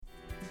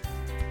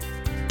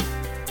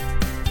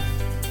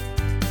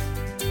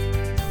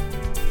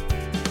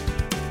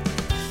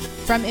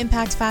From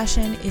Impact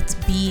Fashion, it's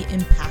Be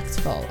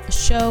Impactful, a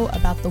show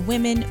about the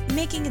women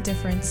making a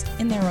difference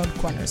in their own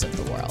corners of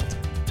the world.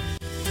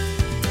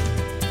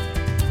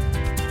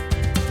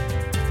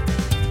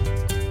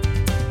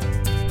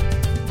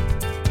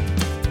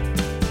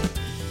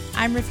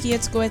 I'm Rifki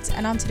Itzkowitz,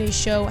 and on today's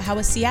show, how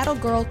a Seattle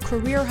girl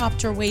career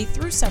hopped her way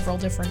through several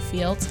different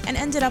fields and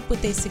ended up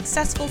with a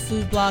successful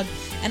food blog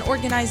and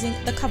organizing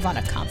the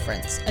Kavana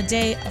Conference, a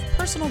day of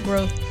personal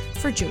growth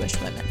for Jewish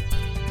women.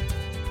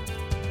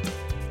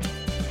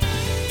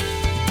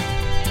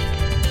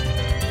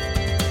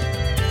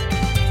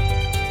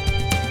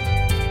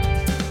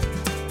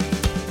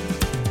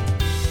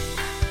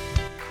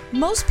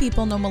 Most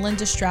people know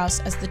Melinda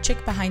Strauss as the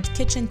chick behind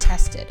Kitchen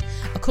Tested,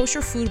 a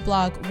kosher food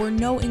blog where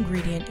no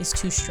ingredient is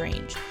too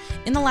strange.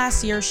 In the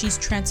last year, she's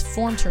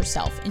transformed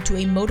herself into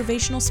a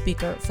motivational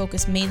speaker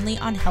focused mainly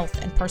on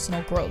health and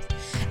personal growth.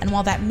 And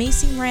while that may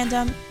seem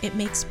random, it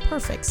makes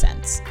perfect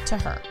sense to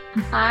her.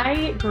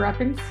 I grew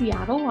up in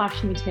Seattle,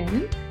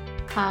 Washington,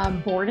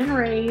 born and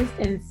raised,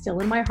 and it's still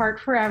in my heart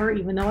forever,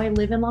 even though I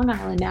live in Long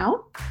Island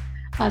now.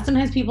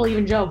 Sometimes people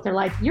even joke, they're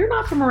like, you're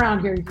not from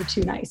around here, you're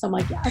too nice. I'm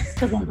like, yes,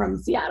 because I'm from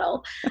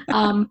Seattle.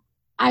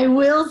 I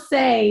will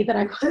say that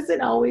I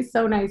wasn't always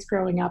so nice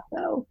growing up,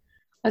 though.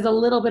 I was a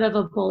little bit of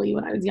a bully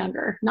when I was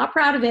younger. Not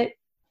proud of it,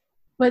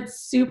 but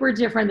super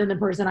different than the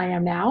person I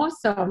am now.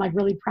 So I'm like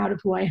really proud of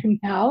who I am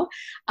now.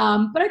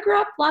 But I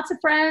grew up, lots of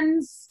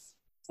friends,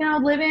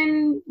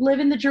 living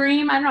the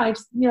dream. I don't know, I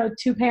just,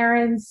 2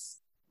 parents,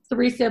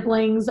 3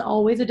 siblings,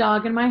 always a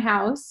dog in my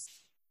house.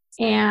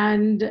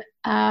 And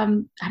I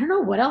don't know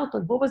what else.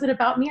 What was it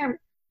about me?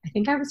 I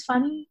think I was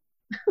funny.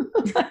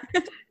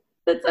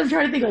 I'm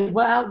trying to think, like,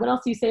 what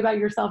else do you say about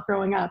yourself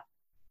growing up?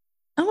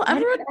 Oh,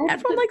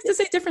 everyone likes to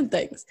say different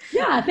things.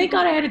 Yeah, thank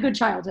God I had a good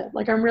childhood.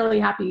 Like, I'm really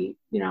happy.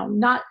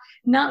 Not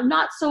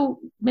so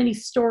many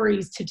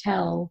stories to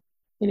tell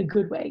in a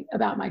good way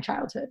about my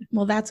childhood.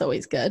 Well, that's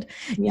always good.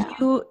 Yeah.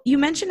 You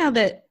mentioned how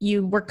that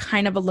you were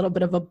kind of a little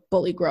bit of a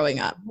bully growing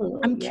up.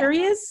 I'm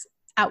curious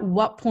at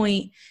what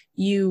point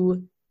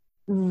you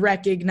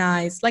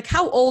recognized, like,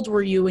 how old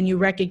were you when you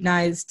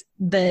recognized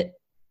that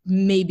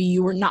maybe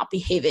you were not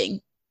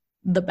behaving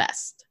the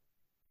best?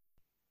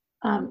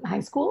 High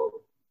school,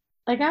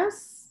 I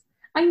guess.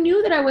 I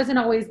knew that I wasn't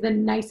always the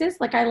nicest.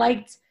 Like, I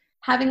liked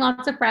having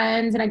lots of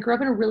friends, and I grew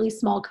up in a really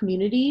small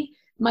community.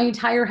 My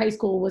entire high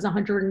school was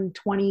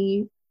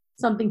 120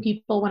 something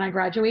people when I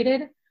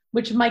graduated,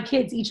 which my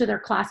kids, each of their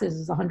classes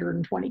is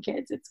 120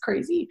 kids. It's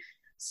crazy.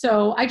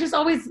 So I just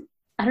always,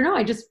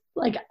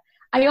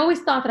 I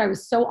always thought that I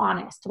was so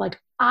honest. Like,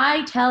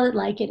 I tell it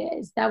like it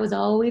is. That was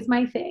always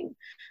my thing.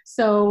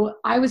 So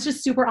I was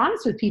just super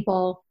honest with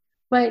people,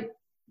 but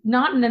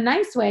not in a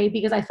nice way,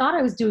 because I thought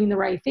I was doing the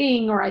right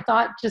thing, or I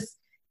thought just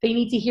they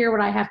need to hear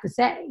what I have to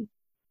say.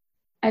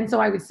 And so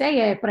I would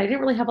say it, but I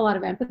didn't really have a lot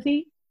of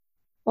empathy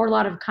or a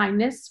lot of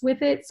kindness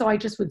with it. So I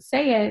just would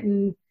say it,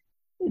 and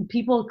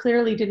people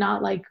clearly did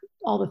not like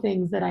all the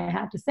things that I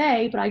had to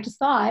say, but I just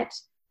thought,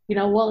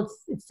 well,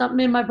 it's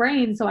something in my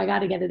brain, so I got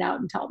to get it out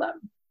and tell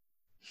them.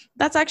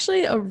 That's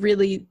actually a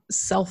really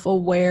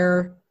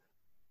self-aware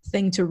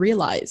thing to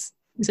realize,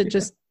 to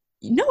just,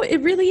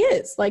 it really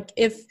is. Like,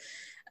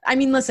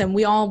 listen,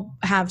 we all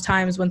have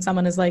times when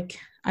someone is like,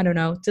 I don't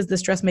know, does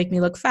this dress make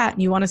me look fat?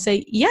 And you want to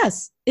say,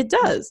 yes, it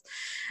does.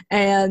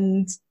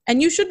 And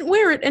you shouldn't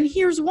wear it. And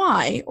here's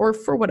why, or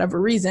for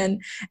whatever reason.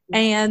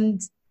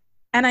 And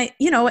I,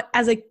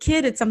 as a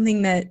kid, it's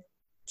something that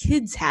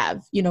kids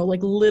have,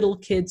 like little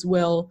kids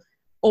will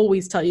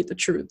always tell you the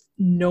truth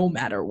no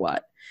matter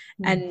what.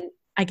 Mm-hmm. And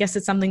I guess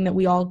it's something that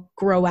we all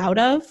grow out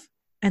of,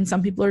 and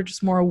some people are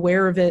just more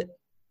aware of it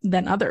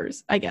than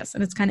others, I guess.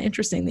 And it's kind of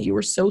interesting that you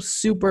were so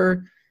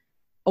super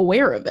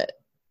aware of it.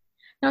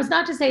 Now, it's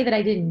not to say that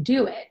I didn't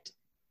do it.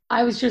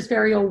 I was just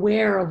very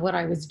aware of what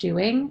I was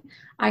doing.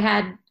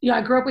 I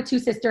grew up with 2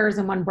 sisters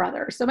and 1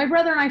 brother. So my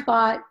brother and I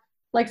fought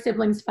like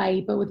siblings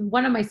fight, but with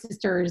one of my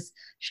sisters,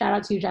 shout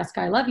out to you,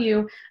 Jessica, I love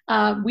you.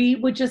 We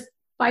would just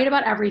fight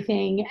about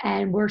everything,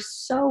 and we're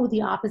so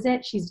the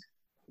opposite. She's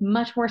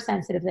much more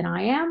sensitive than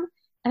I am.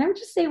 And I would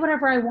just say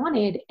whatever I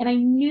wanted. And I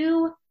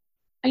knew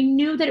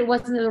that it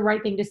wasn't the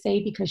right thing to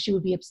say because she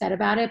would be upset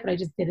about it, but I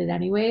just did it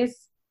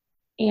anyways.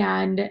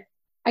 And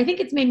I think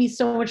it's made me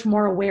so much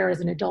more aware as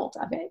an adult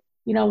of it,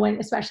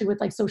 especially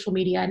with like social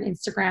media and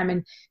Instagram,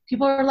 and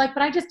people are like,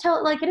 but I just tell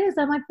it like it is.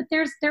 I'm like, but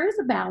there is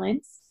a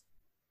balance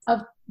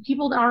of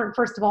people that aren't,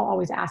 first of all,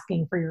 always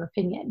asking for your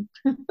opinion.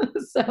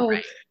 So,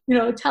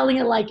 right. Telling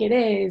it like it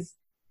is,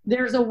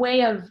 there's a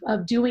way of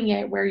doing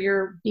it where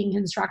you're being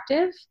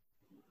constructive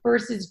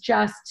versus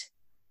just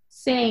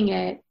saying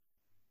it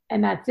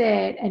and that's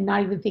it, and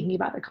not even thinking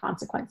about the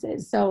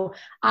consequences. So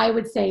I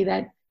would say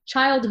that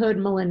childhood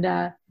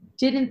Melinda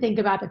didn't think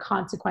about the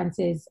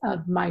consequences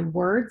of my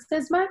words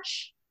as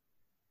much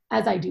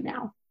as I do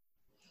now.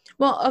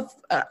 Well,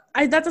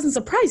 that doesn't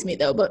surprise me,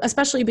 though, but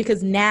especially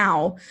because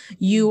now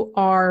you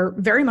are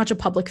very much a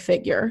public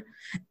figure.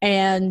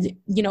 And,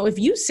 if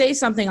you say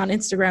something on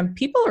Instagram,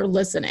 people are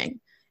listening.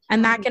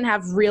 And that can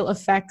have real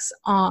effects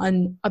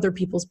on other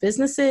people's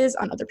businesses,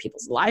 on other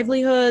people's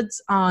livelihoods,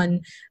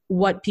 on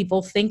what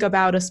people think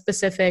about a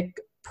specific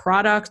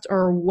product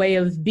or way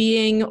of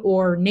being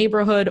or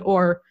neighborhood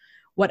or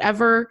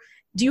whatever.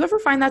 Do you ever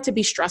find that to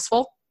be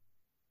stressful?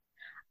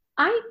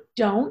 I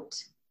don't.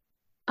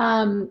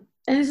 And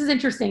this is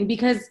interesting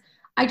because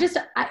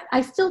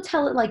I still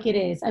tell it like it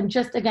is. I'm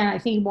just, again, I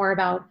think more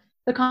about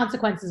the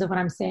consequences of what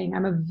I'm saying.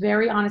 I'm a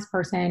very honest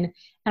person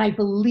and I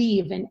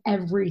believe in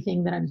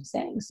everything that I'm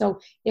saying. So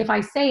if I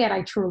say it,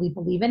 I truly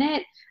believe in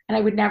it. And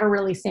I would never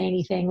really say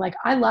anything like,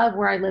 I love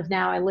where I live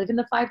now. I live in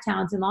the 5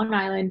 towns in Long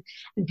Island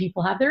and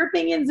people have their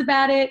opinions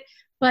about it.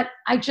 But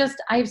I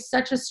have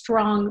such a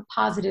strong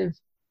positive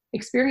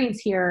experience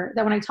here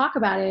that when I talk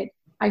about it,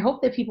 I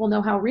hope that people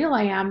know how real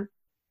I am,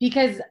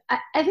 because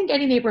I think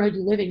any neighborhood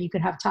you live in, you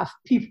could have tough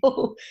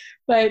people,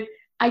 but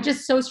I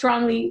just so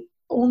strongly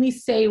only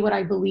say what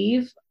I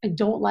believe. I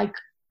don't like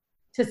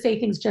to say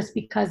things just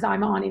because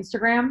I'm on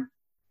Instagram.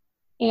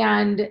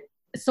 And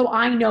so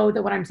I know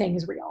that what I'm saying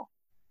is real.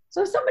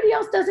 So if somebody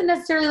else doesn't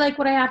necessarily like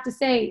what I have to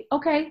say,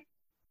 okay,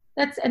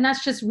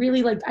 that's just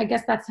really like, I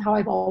guess that's how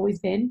I've always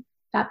been,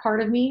 that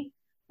part of me.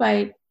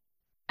 But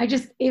I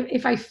just,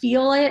 if I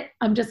feel it,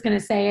 I'm just going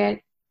to say it.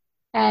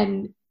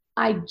 And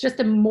I just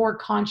am more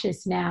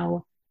conscious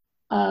now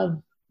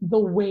of the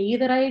way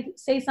that I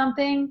say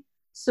something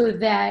so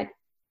that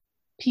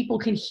people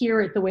can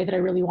hear it the way that I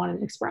really want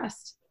it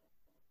expressed.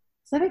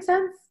 Does that make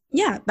sense?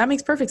 Yeah, that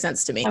makes perfect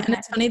sense to me. Okay. And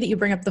it's funny that you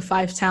bring up the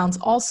 5 towns.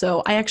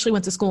 Also, I actually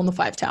went to school in the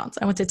 5 towns.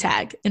 I went to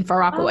TAG in Far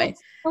Rockaway.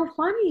 Oh, so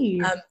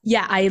funny.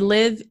 Yeah, I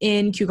live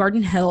in Kew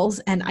Garden Hills,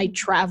 and I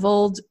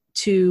traveled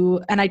to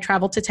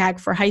TAG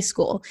for high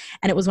school.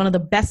 And it was one of the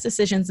best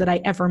decisions that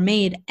I ever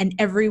made. And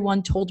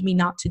everyone told me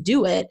not to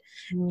do it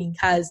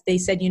because they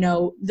said,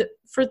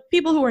 for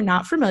people who are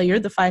not familiar,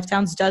 the 5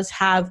 towns does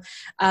have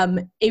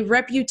a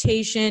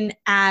reputation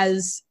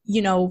as,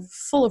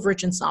 full of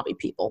rich and snobby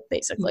people,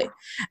 basically.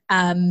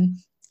 Yeah.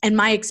 And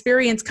my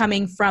experience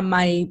coming from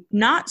my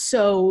not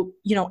so,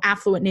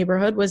 affluent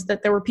neighborhood was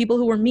that there were people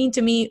who were mean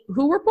to me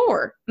who were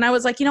poor. And I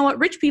was like, you know what?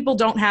 Rich people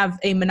don't have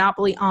a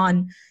monopoly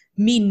on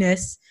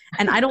meanness,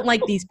 and I don't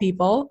like these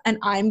people, and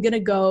I'm going to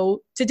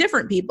go to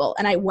different people.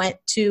 And I went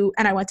to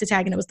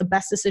TAG, and it was the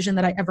best decision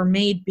that I ever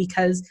made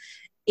because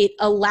it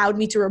allowed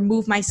me to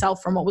remove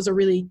myself from what was a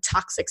really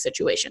toxic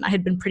situation. I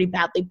had been pretty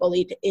badly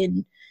bullied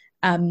in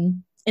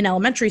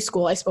elementary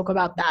school. I spoke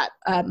about that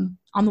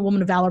on the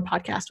Woman of Valor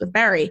podcast with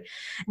Barry.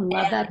 I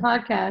love that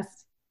podcast.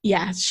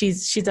 Yeah,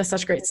 she does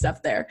such great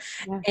stuff there.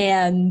 Yeah.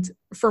 And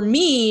for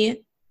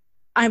me,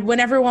 when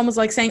everyone was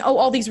like saying, oh,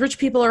 all these rich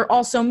people are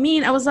also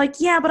mean, I was like,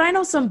 yeah, but I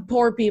know some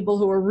poor people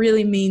who are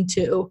really mean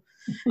too.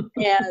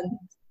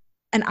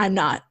 and I'm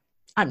not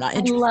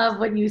interested. I love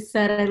what you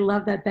said. I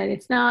love that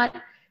it's not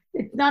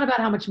about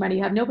how much money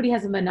you have. Nobody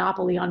has a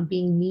monopoly on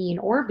being mean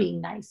or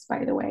being nice,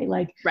 by the way.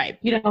 Like, right.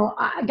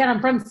 Again,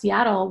 I'm from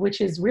Seattle, which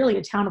is really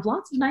a town of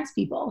lots of nice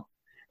people.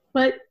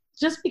 But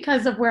just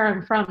because of where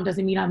I'm from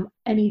doesn't mean I'm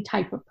any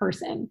type of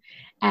person.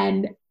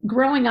 And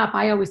growing up,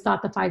 I always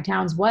thought the 5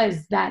 towns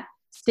was that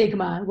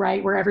stigma,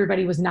 right? Where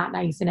everybody was not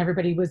nice and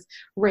everybody was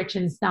rich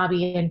and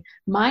snobby. And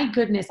my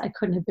goodness, I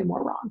couldn't have been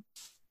more wrong.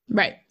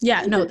 Right.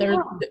 Yeah. No,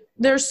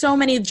 there's so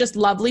many just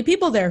lovely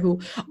people there who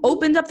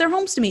opened up their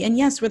homes to me. And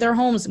yes, were their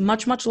homes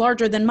much, much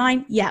larger than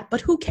mine? Yeah,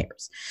 but who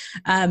cares?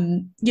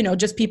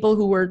 Just people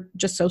who were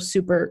just so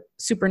super,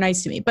 super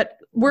nice to me. But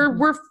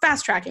we're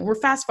fast tracking. We're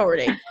fast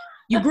forwarding.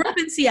 You grew up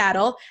in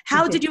Seattle.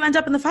 How did you end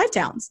up in the 5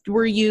 towns?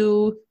 Were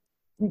you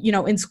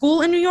in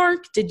school in New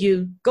York? Did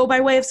you go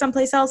by way of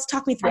someplace else?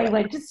 Talk me through it. I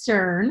went to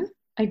Stern.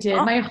 I did.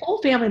 Oh. My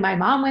whole family, my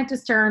mom went to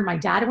Stern. My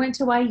dad went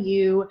to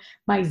YU.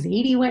 My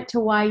Zadie went to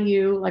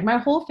YU. Like my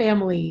whole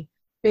family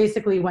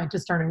basically went to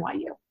Stern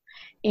and YU.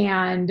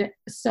 And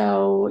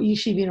so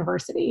Yeshiva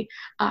University,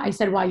 I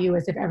said YU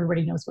as if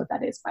everybody knows what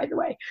that is, by the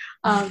way.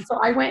 So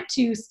I went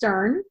to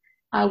Stern,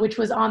 which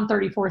was on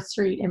 34th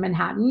Street in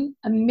Manhattan.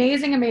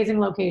 Amazing, amazing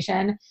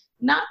location.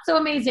 Not so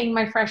amazing.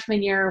 My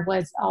freshman year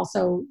was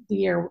also the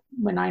year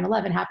when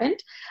 9/11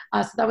 happened.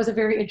 So that was a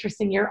very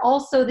interesting year.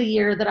 Also the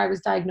year that I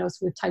was diagnosed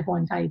with type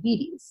 1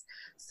 diabetes.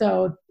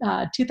 So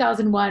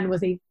 2001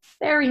 was a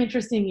very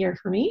interesting year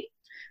for me.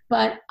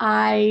 But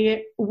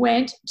I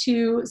went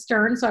to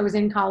Stern. So I was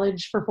in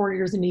college for 4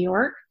 years in New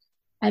York.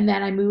 And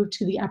then I moved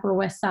to the Upper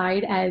West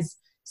Side, as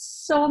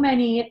so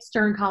many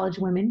Stern College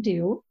women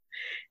do.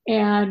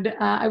 And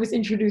I was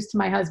introduced to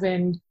my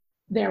husband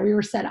there. We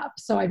were set up.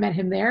 So I met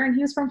him there, and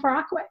he was from Far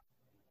Rockaway.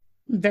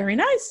 Very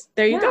nice.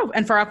 There you go.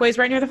 And Far Rockaway is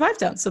right near the 5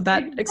 towns. So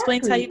that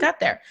explains how you got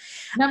there.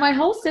 Now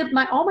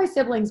all my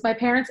siblings, my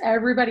parents,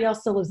 everybody else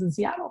still lives in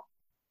Seattle.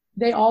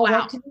 They all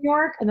went to New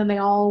York, and then they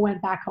all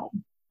went back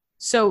home.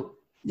 So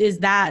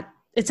it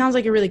sounds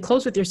like you're really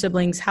close with your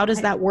siblings. How does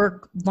that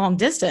work long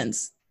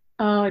distance?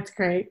 Oh, it's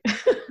great.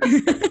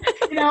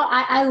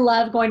 I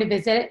love going to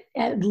visit.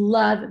 I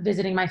love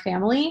visiting my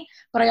family,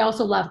 but I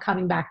also love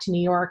coming back to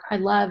New York. I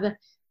love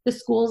the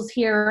schools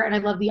here, and I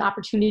love the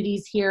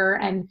opportunities here,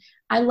 and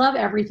I love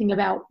everything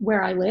about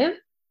where I live.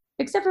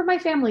 except for my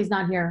family's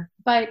not here,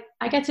 but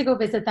I get to go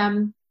visit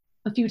them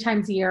a few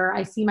times a year.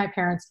 I see my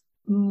parents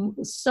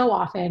so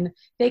often.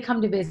 They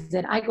come to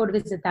visit. I go to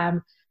visit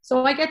them.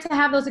 So I get to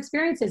have those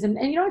experiences. And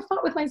I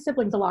fought with my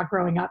siblings a lot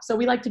growing up. So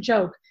we like to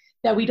joke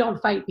that we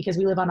don't fight because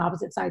we live on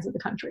opposite sides of the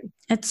country.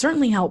 It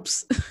certainly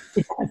helps.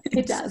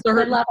 It does.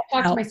 I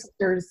talk to my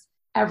sisters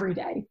every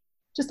day,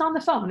 just on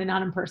the phone and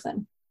not in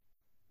person.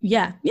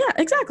 Yeah,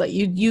 exactly.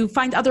 You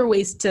find other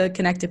ways to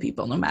connect to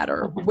people, no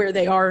matter where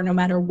they are, no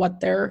matter what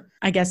they're,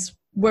 I guess,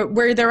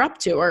 where they're up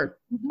to, or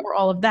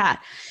all of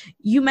that.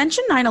 You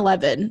mentioned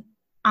 9/11.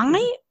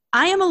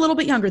 I am a little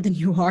bit younger than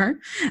you are.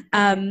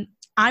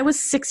 I was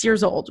 6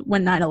 years old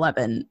when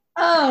 9/11.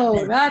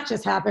 Oh, that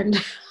just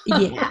happened.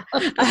 Yeah.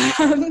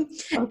 Okay.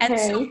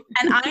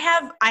 And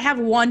I have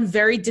one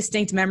very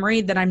distinct memory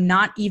that I'm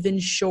not even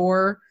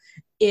sure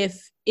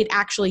if it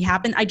actually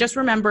happened. I just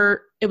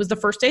remember it was the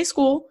first day of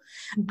school.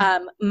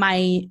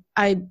 My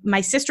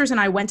sisters and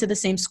I went to the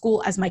same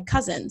school as my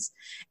cousins,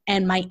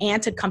 and my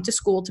aunt had come to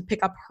school to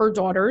pick up her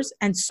daughters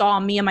and saw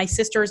me and my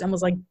sisters and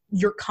was like,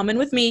 "You're coming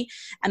with me."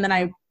 And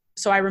then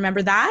so I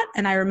remember that.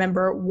 And I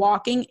remember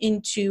walking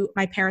into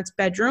my parents'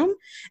 bedroom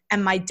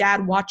and my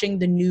dad watching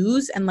the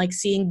news and like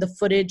seeing the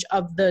footage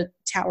of the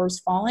towers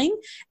falling.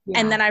 Yeah.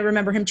 And then I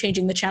remember him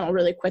changing the channel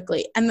really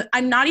quickly. And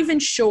I'm not even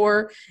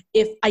sure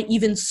if I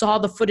even saw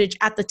the footage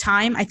at the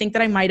time. I think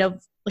that I might have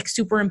like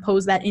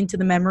superimposed that into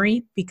the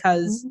memory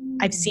because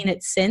I've seen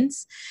it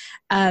since.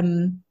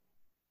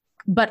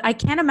 But I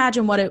can't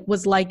imagine what it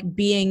was like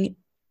being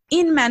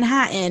in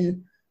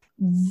Manhattan,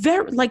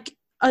 very like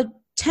a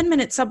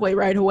 10-minute subway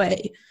ride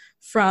away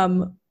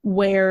from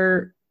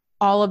where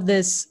all of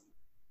this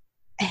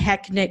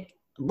hectic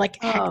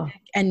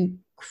and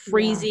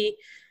crazy. Yeah.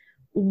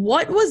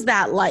 What was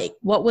that like?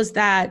 What was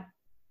that?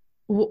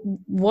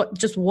 What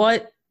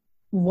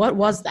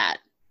was that?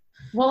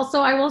 Well,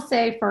 so I will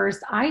say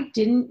first, I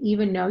didn't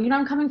even know,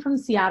 I'm coming from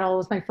Seattle. It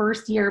was my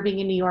first year being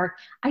in New York.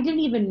 I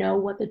didn't even know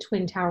what the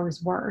Twin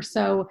Towers were.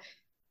 So,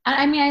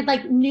 I mean, I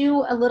like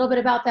knew a little bit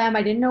about them.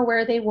 I didn't know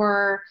where they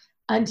were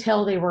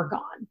until they were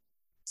gone.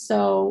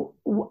 So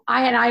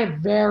I have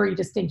very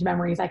distinct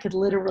memories. I could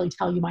literally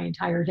tell you my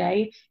entire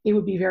day. It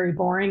would be very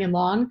boring and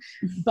long,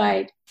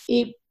 but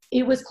it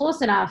was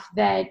close enough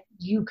that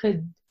you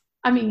could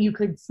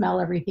smell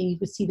everything. You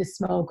could see the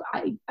smoke.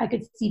 I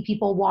could see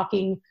people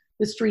walking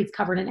the streets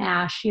covered in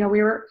ash. We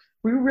were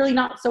really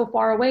not so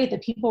far away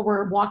that people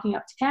were walking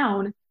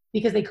uptown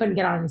because they couldn't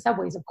get on the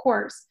subways, of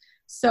course.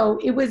 So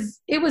it was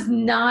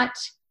not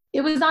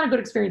a good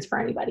experience for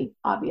anybody,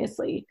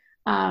 obviously.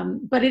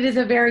 But it is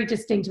a very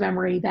distinct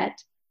memory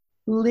that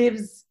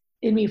lives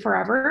in me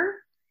forever.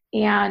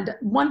 And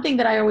one thing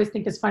that I always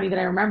think is funny that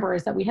I remember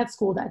is that we had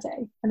school that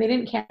day and they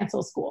didn't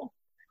cancel school.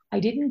 I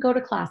didn't go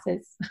to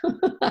classes.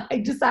 I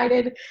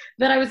decided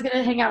that I was going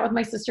to hang out with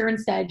my sister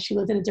instead. She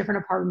lived in a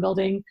different apartment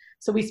building.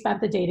 So we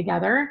spent the day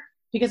together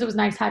because it was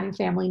nice having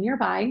family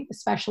nearby,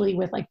 especially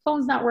with like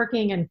phones not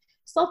working, and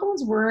cell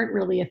phones weren't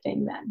really a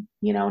thing then,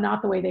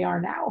 not the way they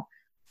are now.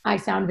 I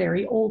sound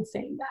very old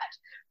saying that,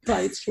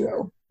 but it's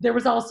true. There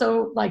was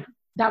also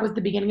that was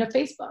the beginning of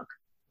Facebook,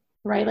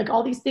 right? Like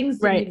all these things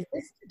didn't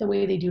exist the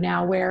way they do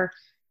now, where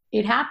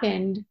it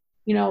happened,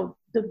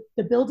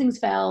 the buildings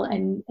fell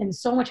and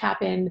so much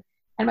happened.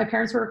 And my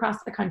parents were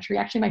across the country.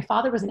 Actually, my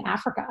father was in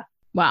Africa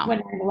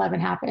when 9/11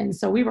 happened.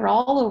 So we were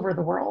all over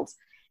the world.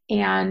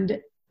 And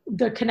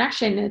the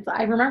connection,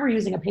 I remember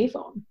using a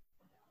payphone.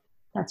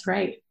 That's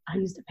right. I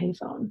used a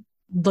payphone.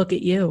 Look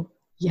at you.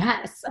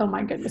 Yes. Oh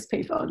my goodness,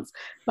 payphones.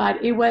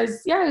 But it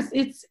was,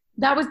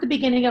 that was the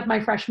beginning of my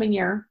freshman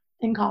year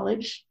in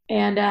college.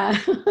 And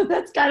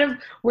that's kind of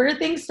where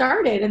things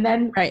started. And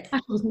then it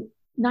was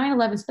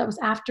 9/11. So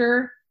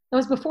that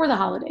was before the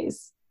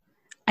holidays.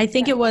 I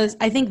think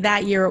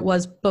that year it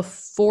was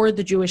before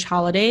the Jewish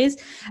holidays,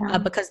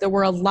 because there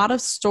were a lot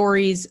of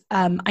stories.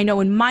 I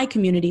know in my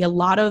community, a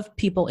lot of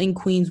people in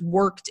Queens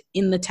worked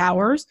in the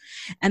towers,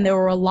 and there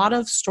were a lot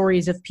of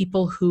stories of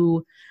people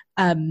who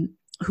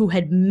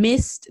had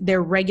missed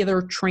their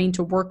regular train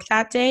to work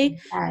that day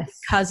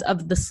because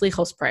of the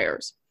Slichos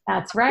prayers.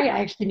 That's right. I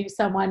actually knew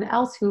someone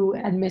else who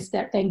had missed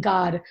it. Thank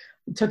God,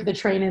 took the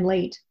train in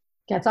late,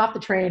 gets off the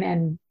train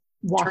and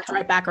walked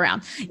right back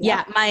around.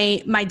 Yeah.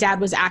 My dad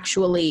was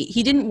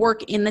he didn't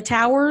work in the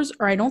towers,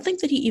 or I don't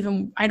think that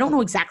I don't know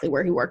exactly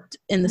where he worked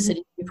in the city,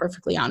 to be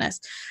perfectly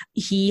honest.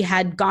 He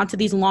had gone to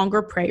these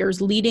longer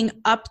prayers leading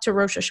up to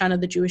Rosh Hashanah,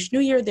 the Jewish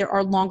New Year. There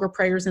are longer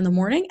prayers in the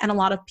morning, and a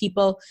lot of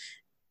people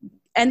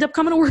end up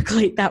coming to work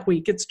late that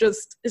week. It's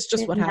just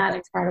what happens.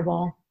 That's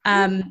incredible.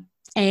 And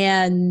he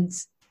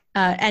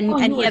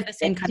had the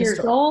same kind of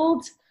story.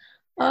 Old?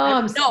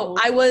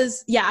 I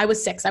was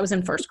 6. I was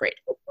in first grade.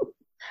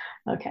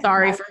 Okay.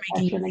 Sorry for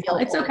making you feel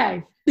It's old.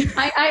 Okay.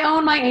 I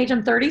own my age.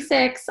 I'm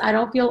 36. I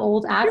don't feel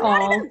old at You're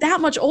all. not even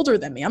that much older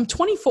than me. I'm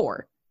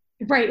 24.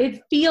 Right.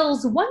 It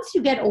feels, once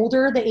you get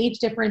older, the age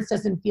difference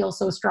doesn't feel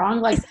so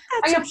strong. Like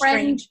I have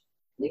friends,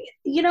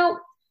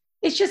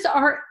 it's just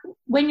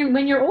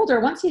when you're older,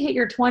 once you hit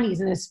your 20s,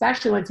 and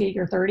especially once you hit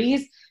your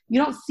 30s,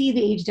 you don't see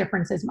the age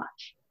difference as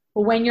much.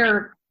 But when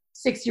you're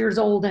 6 years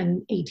old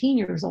and 18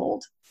 years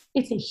old.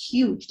 It's a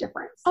huge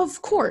difference.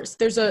 Of course.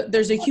 There's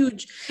a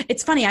huge,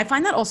 it's funny. I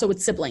find that also with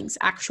siblings,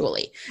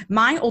 actually.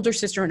 My older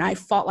sister and I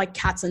fought like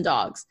cats and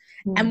dogs.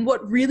 And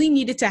what really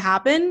needed to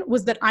happen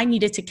was that I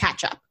needed to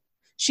catch up.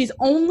 She's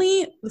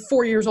only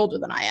 4 years older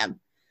than I am.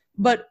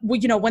 But,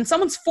 you know, when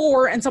someone's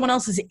 4 and someone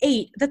else is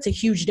 8, that's a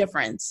huge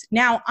difference.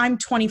 Now I'm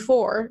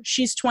 24,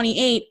 she's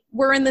 28.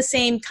 We're in the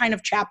same kind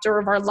of chapter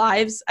of our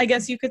lives, I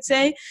guess you could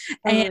say.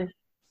 And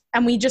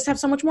we just have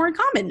so much more in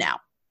common now.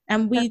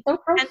 And we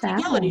tend to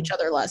yell at each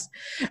other less,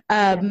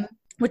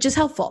 which is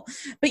helpful.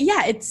 But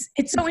yeah, it's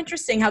so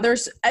interesting how there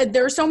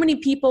are so many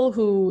people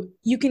who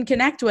you can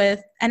connect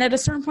with. And at a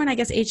certain point, I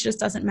guess age just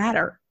doesn't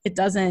matter. It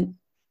doesn't,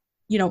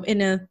 you know,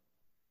 in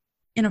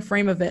a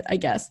frame of it, I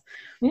guess.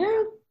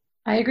 Yeah,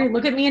 I agree.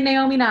 Look at me and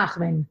Naomi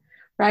Nachman,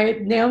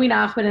 right? Naomi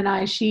Nachman and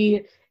I,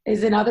 she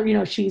is another, you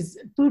know, she's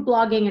food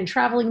blogging and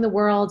traveling the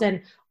world.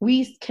 And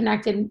we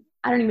connected,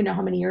 I don't even know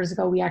how many years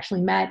ago we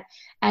actually met.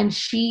 And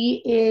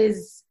she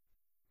is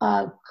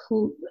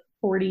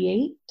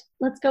 48,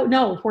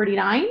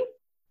 49.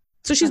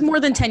 So she's more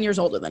than 10 years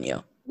older than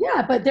you.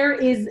 Yeah, but there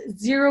is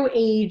 0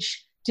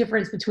 age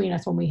difference between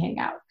us when we hang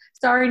out.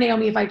 Sorry,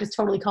 Naomi, if I just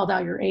totally called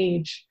out your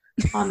age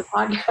on the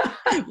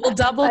podcast. We'll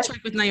double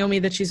check with Naomi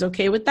that she's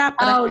okay with that.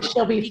 But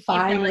she'll be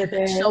fine with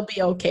it. She'll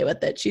be okay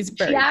with it. She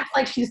acts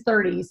like she's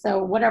 30,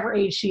 so whatever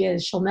age she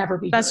is, she'll never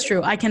be. That's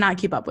true. I cannot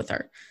keep up with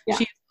her. Yeah.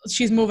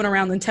 She's moving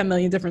around in 10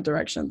 million different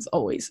directions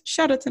always.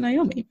 Shout out to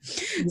Naomi.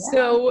 Yeah.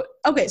 So,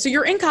 okay. So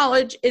you're in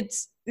college.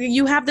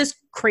 You have this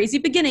crazy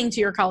beginning to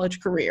your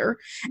college career,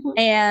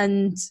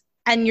 and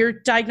you're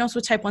diagnosed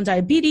with type 1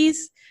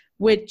 diabetes,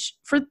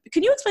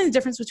 can you explain the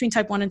difference between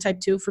type 1 and type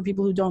 2 for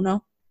people who don't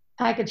know?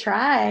 I could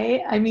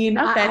try. I mean,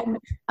 okay.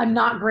 I'm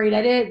not great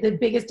at it. The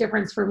biggest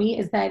difference for me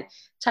is that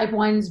type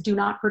 1s do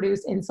not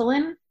produce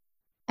insulin.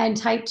 And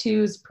type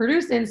 2s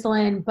produce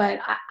insulin, but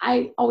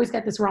I always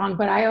get this wrong,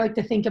 but I like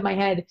to think in my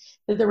head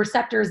that the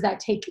receptors that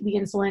take the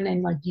insulin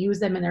and like use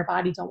them in their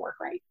body don't work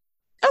right.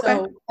 Okay.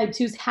 So type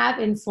 2s have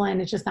insulin,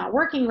 it's just not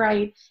working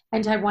right.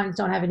 And type 1s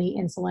don't have any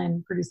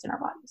insulin produced in our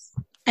bodies.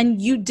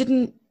 And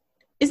isn't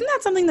that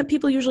something that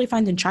people usually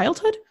find in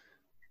childhood?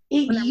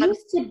 It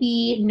used to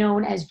be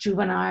known as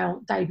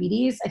juvenile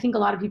diabetes. I think a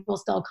lot of people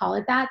still call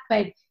it that,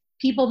 but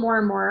people more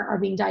and more are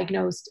being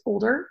diagnosed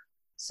older.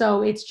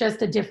 So it's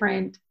just a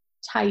different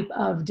type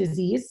of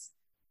disease,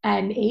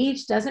 and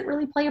age doesn't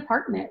really play a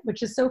part in it,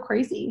 which is so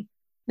crazy.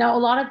 Now, a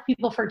lot of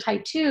people for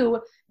type 2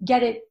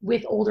 get it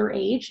with older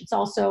age. It's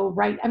also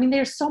right. I mean,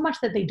 there's so much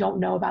that they don't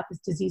know about this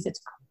disease.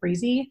 It's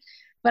crazy.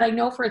 But I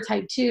know for a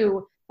type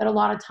 2 that a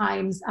lot of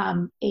times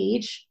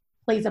age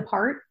plays a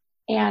part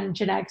and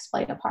genetics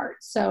play a part.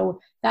 So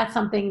that's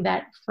something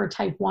that for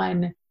type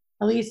 1,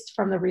 at least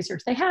from the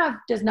research they have,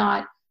 does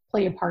not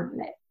play a part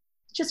in it.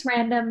 Just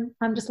random.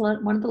 I'm just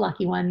one of the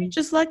lucky ones.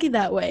 Just lucky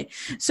that way.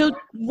 So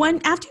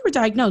after you were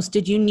diagnosed,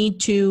 did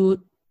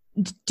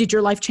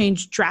your life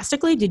change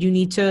drastically? Did you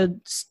need to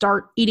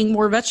start eating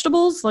more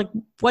vegetables? Like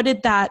what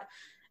did that,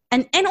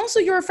 and also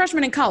you're a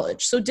freshman in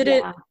college. So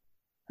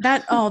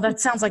that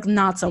sounds like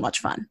not so much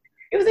fun.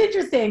 It was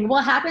interesting. Well,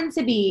 it happened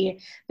to be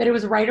that it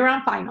was right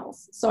around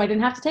finals. So I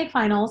didn't have to take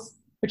finals,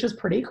 which was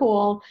pretty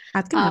cool.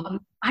 That's good.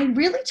 I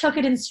really took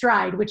it in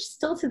stride, which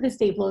still to this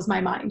day blows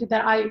my mind,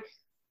 that I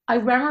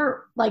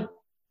remember like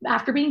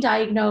after being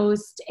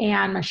diagnosed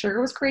and my sugar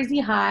was crazy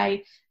high,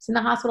 I was in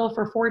the hospital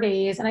for 4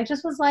 days. And I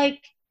just was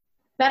like,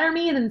 better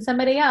me than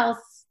somebody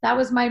else. That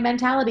was my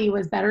mentality,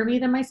 was better me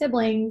than my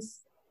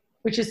siblings,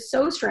 which is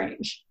so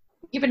strange.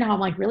 Even now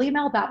I'm like, really,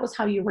 Mel, that was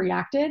how you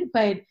reacted?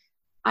 But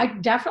I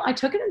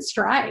took it in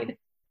stride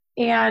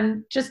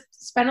and just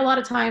spent a lot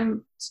of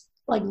time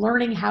like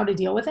learning how to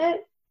deal with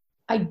it.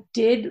 I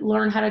did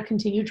learn how to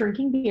continue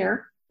drinking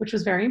beer, which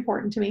was very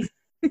important to me.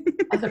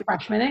 As a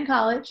freshman in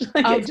college.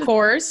 Of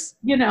course.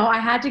 You know, I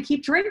had to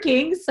keep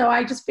drinking. So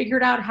I just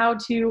figured out how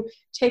to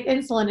take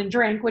insulin and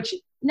drink, which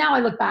now I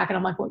look back and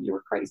I'm like, well, you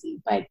were crazy.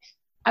 But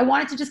I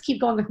wanted to just keep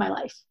going with my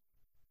life.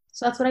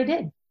 So that's what I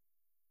did.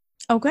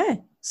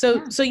 Okay.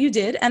 So you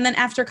did. And then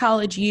after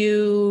college,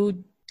 Well,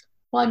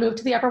 I moved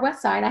to the Upper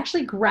West Side. I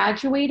actually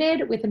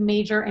graduated with a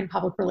major in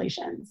public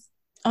relations.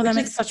 Oh, that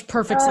makes such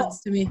perfect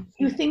sense to me.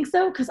 You think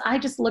so? Because I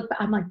just look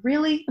back, I'm like,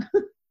 really?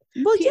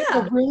 Well, yeah.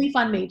 It's a really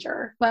fun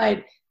major,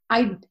 but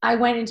I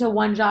went into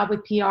one job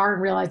with PR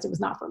and realized it was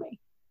not for me.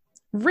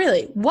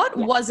 Really? What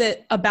was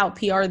it about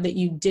PR that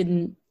you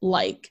didn't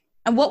like?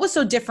 And what was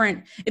so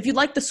different? If you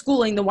liked the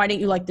schooling, then why didn't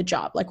you like the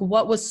job? Like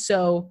what was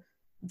so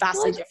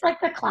vastly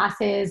different? Like the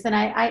classes. And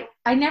I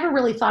never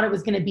really thought it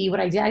was going to be what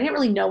I did. I didn't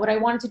really know what I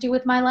wanted to do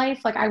with my life.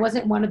 Like I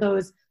wasn't one of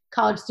those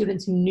college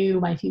students who knew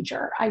my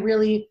future. I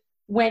really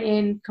went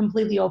in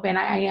completely open.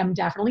 I am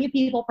definitely a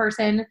people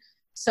person.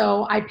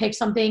 So I picked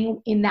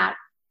something in that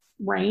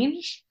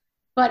range.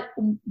 But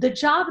the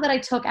job that I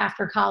took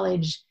after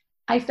college,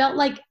 I felt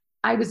like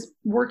I was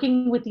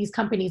working with these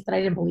companies that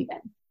I didn't believe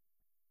in.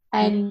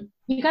 And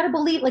you got to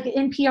believe, like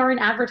in PR and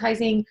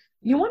advertising,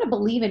 you want to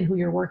believe in who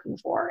you're working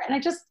for. And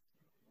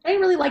I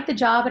didn't really like the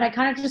job, and I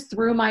kind of just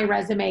threw my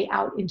resume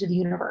out into the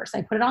universe.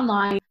 I put it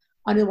online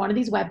onto one of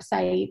these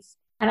websites,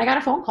 and I got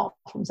a phone call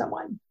from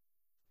someone,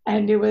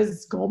 and it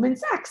was Goldman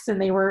Sachs, and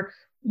they were,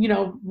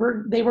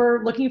 they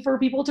were looking for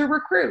people to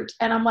recruit.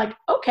 And I'm like,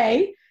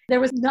 okay. There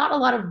was not a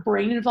lot of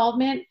brain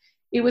involvement.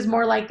 It was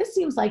more like, this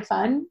seems like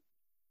fun,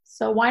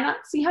 so why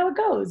not see how it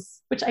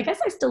goes? Which I guess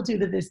I still do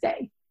to this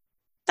day.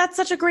 That's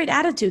such a great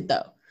attitude,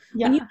 though.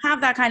 Yeah. When you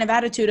have that kind of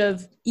attitude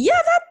of, yeah,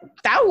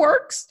 that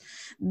works,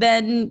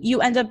 then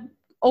you end up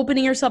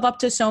opening yourself up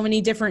to so many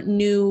different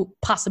new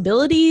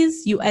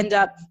possibilities. You end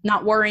up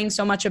not worrying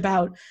so much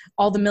about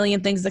all the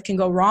million things that can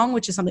go wrong,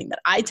 which is something that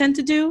I tend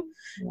to do.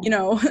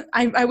 Yeah.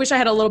 I wish I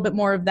had a little bit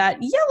more of that.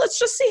 Yeah, let's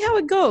just see how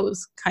it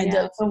goes kind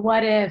of. The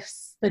what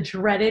ifs, the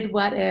dreaded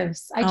what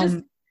ifs. I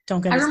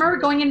remember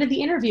going into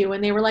the interview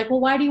and they were like, well,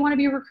 why do you want to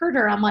be a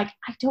recruiter? I'm like,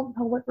 I don't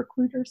know what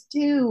recruiters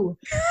do.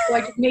 So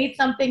I just made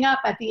something up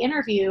at the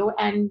interview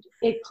and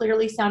it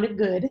clearly sounded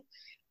good.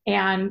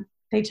 And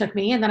they took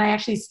me. And then I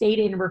actually stayed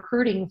in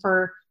recruiting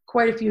for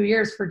quite a few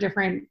years for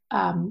different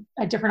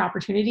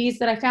opportunities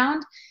that I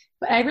found.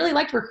 But I really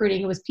liked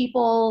recruiting. It was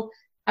people.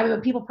 I was a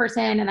people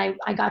person, and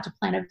I got to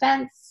plan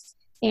events,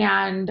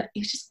 and it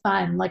was just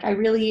fun. Like I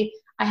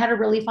had a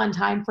really fun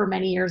time for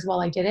many years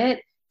while I did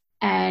it.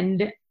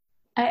 And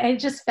I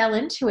just fell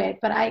into it,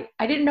 but I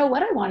didn't know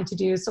what I wanted to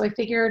do. So I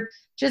figured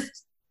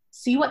just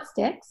see what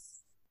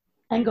sticks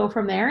and go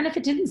from there. And if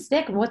it didn't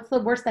stick, what's the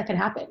worst that could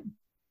happen?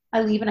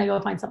 I leave and I go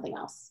find something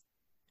else.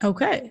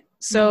 Okay.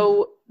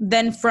 So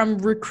then from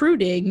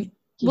recruiting,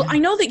 well, I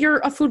know that you're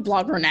a food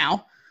blogger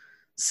now.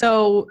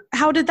 So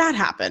how did that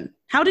happen?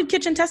 How did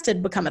Kitchen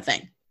Tested become a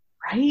thing?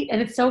 Right.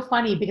 And it's so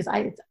funny because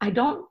I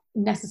don't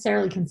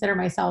necessarily consider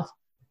myself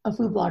a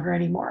food blogger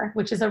anymore,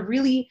 which is a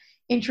really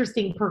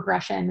interesting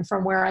progression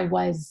from where I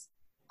was.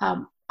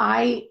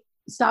 I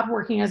stopped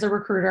working as a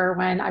recruiter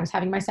when I was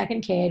having my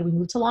second kid. We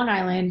moved to Long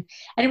Island,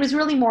 and it was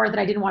really more that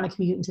I didn't want to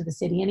commute into the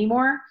city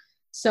anymore.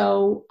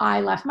 So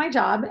I left my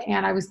job,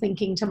 and I was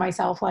thinking to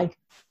myself, like,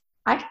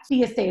 I could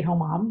be a stay-at-home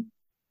mom,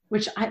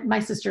 which my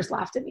sisters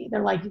laughed at me.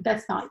 They're like,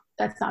 that's not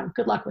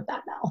good luck with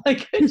that now.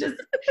 Like, it's just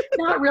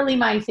not really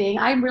my thing.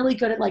 I'm really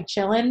good at like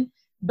chilling,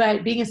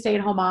 but being a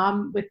stay-at-home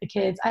mom with the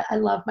kids, I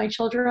love my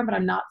children, but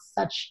I'm not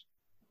such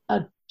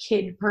a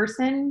kid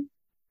person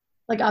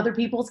like other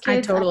people's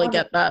kids. I totally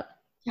get that.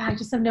 Yeah, I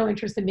just have no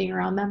interest in being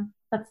around them.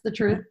 That's the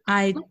truth.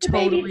 I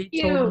totally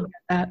get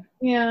that.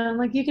 Yeah,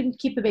 like you can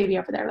keep the baby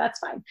over there. That's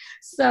fine.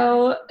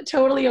 So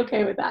totally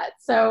okay with that.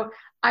 So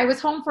I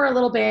was home for a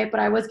little bit, but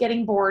I was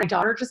getting bored. My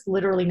daughter just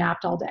literally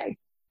napped all day.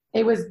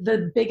 It was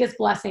the biggest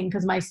blessing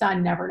because my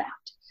son never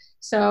napped.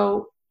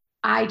 So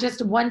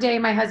one day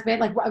my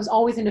husband, like I was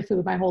always into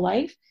food my whole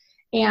life.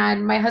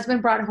 And my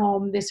husband brought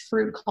home this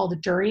fruit called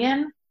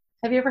durian.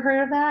 Have you ever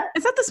heard of that?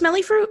 Is that the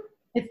smelly fruit?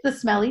 It's the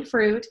smelly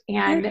fruit.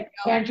 And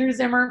Andrew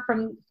Zimmer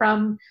from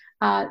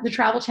the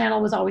Travel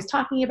Channel was always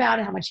talking about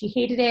it, how much he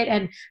hated it.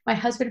 And my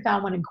husband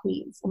found one in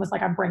Queens and was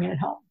like, I'm bringing it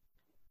home.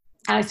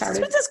 And I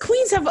started. Does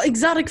Queens have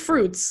exotic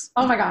fruits?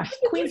 Oh my gosh.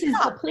 Queens is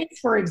the place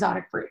for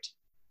exotic fruit.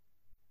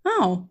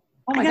 Oh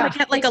my gosh. I gotta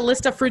get like a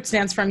list of fruit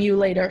stands from you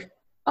later.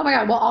 Oh my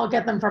God. Well, I'll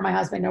get them for my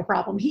husband. No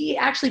problem. He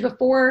actually,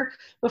 before,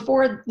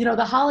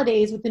 the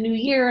holidays with the new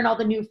year and all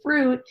the new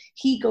fruit,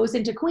 he goes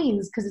into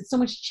Queens because it's so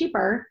much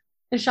cheaper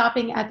than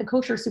shopping at the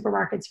kosher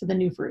supermarkets for the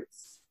new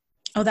fruits.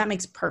 Oh, that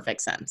makes perfect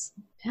sense.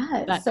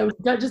 Yeah. So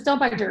just don't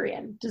buy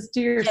durian. Just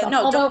do yourself.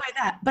 Yeah, don't buy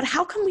that. But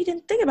how come we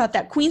didn't think about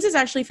that? Queens is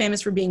actually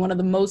famous for being one of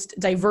the most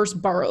diverse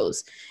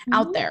boroughs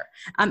out there.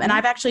 And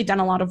I've actually done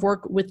a lot of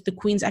work with the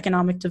Queens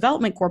Economic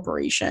Development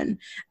Corporation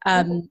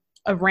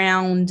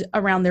around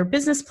their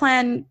business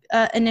plan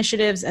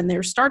initiatives and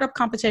their startup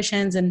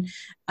competitions and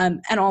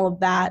all of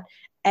that.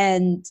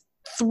 And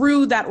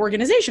through that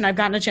organization, I've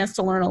gotten a chance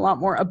to learn a lot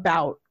more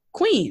about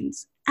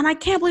Queens. And I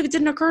can't believe it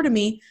didn't occur to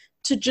me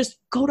to just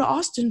go to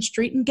Austin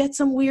Street and get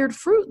some weird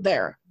fruit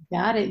there.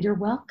 Got it. You're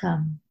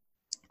welcome.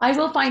 I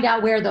will find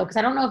out where, though, because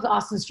I don't know if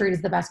Austin Street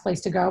is the best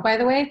place to go, by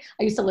the way.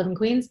 I used to live in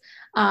Queens.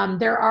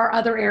 There are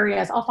other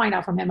areas. I'll find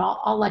out from him.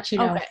 I'll let you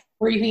know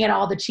where you can get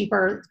all the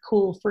cheaper,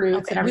 cool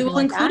fruits and everything. We will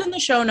include in the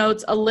show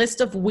notes a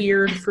list of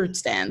weird fruit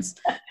stands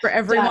for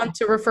everyone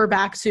to refer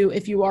back to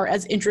if you are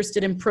as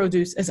interested in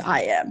produce as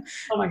I am.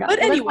 Oh my God. But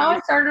anyway. That's how I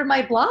started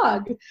my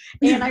blog.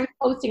 And I was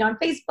posting on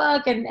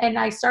Facebook and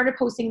I started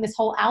posting this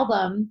whole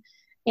album.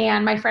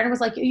 And my friend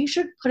was like, you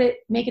should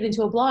make it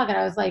into a blog. And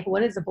I was like,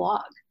 what is a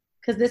blog?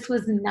 Because this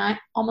was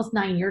almost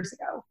 9 years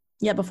ago.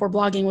 Yeah, before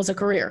blogging was a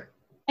career.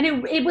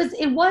 And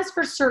it was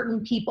for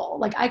certain people.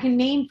 Like I can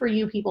name for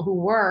you people who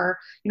were,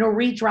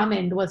 Ree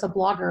Drummond was a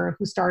blogger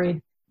who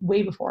started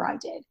way before I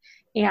did.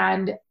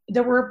 And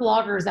there were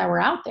bloggers that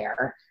were out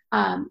there.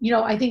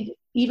 I think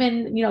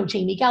even,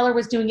 Jamie Geller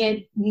was doing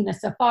it, Nina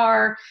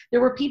Safar.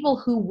 There were people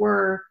who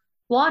were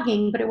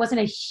blogging, but it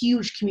wasn't a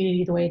huge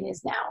community the way it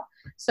is now.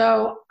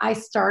 So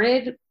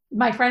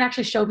my friend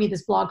actually showed me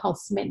this blog called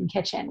Smitten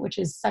Kitchen, which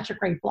is such a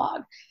great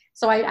blog.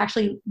 So I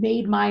actually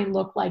made mine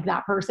look like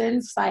that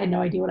person's. So I had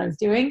no idea what I was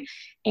doing,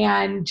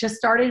 and just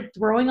started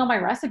throwing all my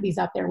recipes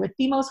up there with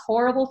the most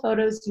horrible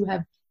photos you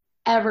have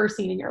ever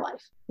seen in your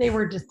life. They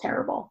were just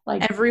terrible.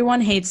 Like,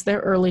 Everyone hates their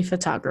early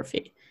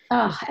photography.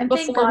 and thank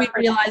Before God we for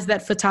realized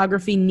that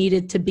photography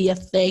needed to be a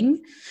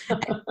thing,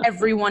 and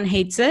everyone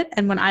hates it.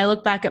 And when I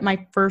look back at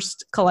my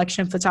first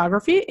collection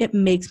photography, it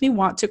makes me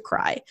want to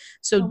cry.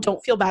 So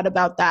don't feel bad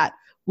about that.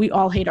 We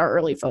all hate our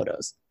early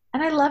photos.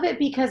 And I love it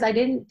because I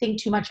didn't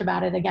think too much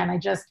about it. Again, I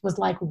just was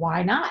like,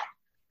 why not?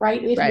 Right?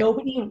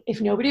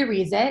 If nobody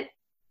reads it,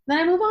 then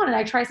I move on and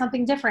I try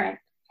something different.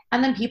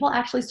 And then people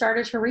actually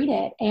started to read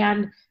it.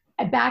 And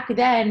back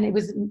then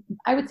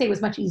I would say it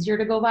was much easier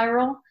to go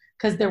viral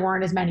because there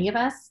weren't as many of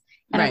us.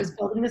 And I was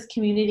building this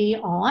community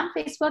all on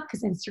Facebook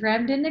because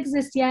Instagram didn't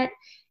exist yet.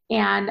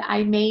 And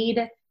I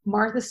made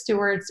Martha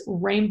Stewart's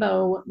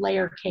rainbow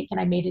layer cake, and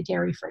I made it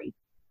dairy-free.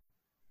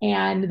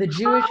 And the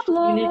Jewish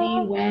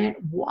community went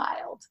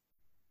wild.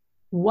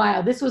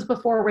 Wow. This was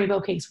before rainbow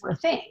cakes were a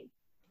thing.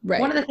 Right.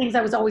 One of the things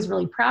I was always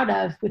really proud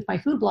of with my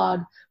food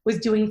blog was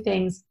doing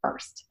things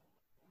first.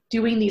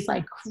 Doing these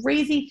like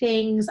crazy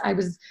things. I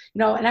was,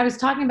 and I was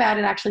talking about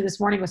it actually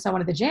this morning with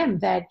someone at the gym,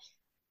 that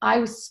I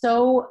was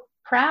so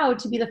proud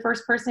to be the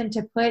first person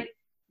to put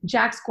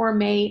Jack's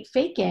Gourmet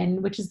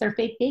Fakin, which is their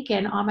fake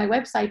bacon, on my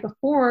website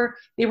before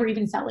they were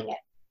even selling it.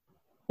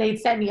 They'd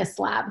sent me a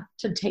slab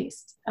to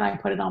taste, and I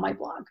put it on my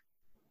blog.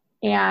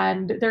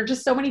 And there are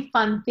just so many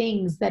fun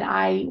things that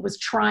I was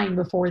trying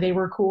before they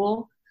were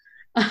cool.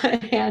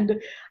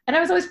 and I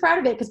was always proud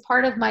of it because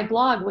part of my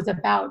blog was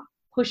about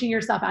pushing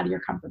yourself out of your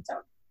comfort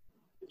zone.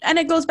 And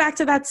it goes back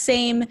to that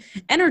same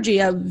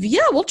energy of,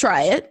 yeah, we'll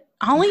try it.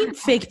 I'll eat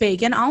fake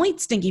bacon. I'll eat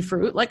stinky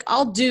fruit. Like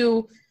I'll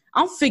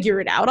figure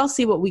it out. I'll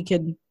see what we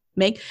can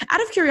make.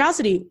 Out of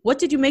curiosity, what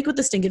did you make with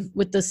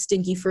the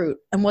stinky fruit?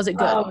 And was it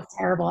good? Oh, it was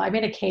terrible. I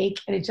made a cake,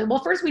 and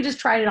first we just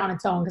tried it on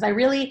its own because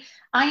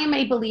I am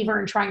a believer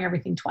in trying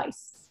everything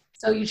twice.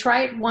 So you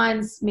try it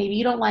once, maybe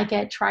you don't like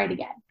it, try it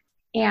again.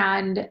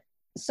 And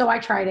so I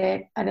tried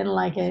it. I didn't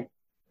like it.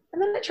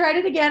 And then I tried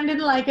it again,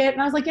 didn't like it.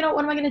 And I was like, what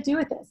am I going to do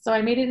with this? So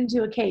I made it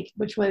into a cake,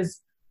 which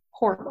was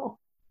horrible.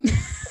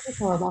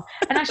 Horrible.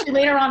 And actually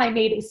later on I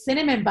made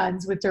cinnamon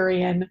buns with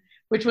durian,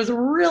 which was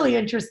really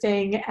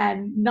interesting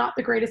and not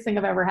the greatest thing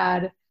I've ever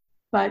had,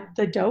 but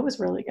the dough was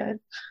really good.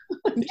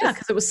 Yeah,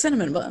 because it was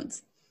cinnamon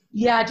buns.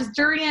 Yeah, just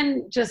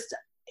durian.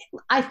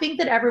 I think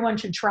that everyone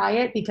should try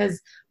it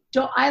because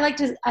I like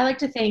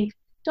to think,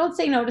 don't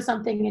say no to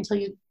something until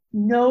you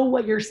know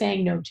what you're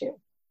saying no to.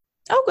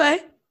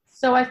 Okay.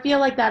 So I feel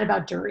like that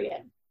about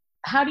durian.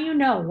 How do you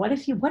know? What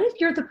if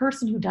you're the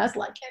person who does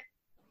like it?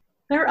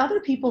 There are other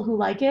people who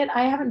like it.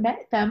 I haven't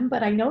met them,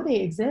 but I know they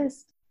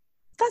exist.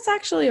 That's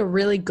actually a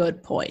really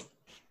good point.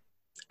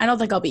 I don't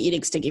think I'll be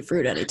eating stinky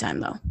fruit anytime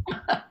though.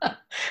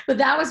 But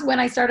that was when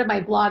I started my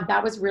blog.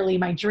 That was really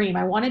my dream.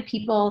 I wanted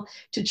people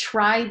to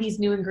try these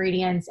new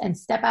ingredients and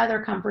step out of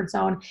their comfort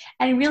zone.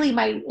 And really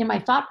in my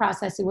thought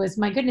process, it was,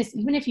 my goodness,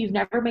 even if you've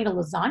never made a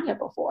lasagna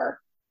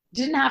before, it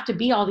didn't have to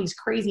be all these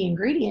crazy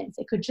ingredients.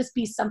 It could just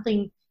be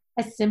something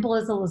as simple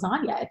as a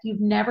lasagna. If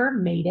you've never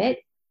made it,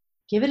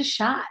 give it a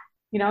shot.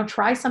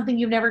 Try something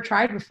you've never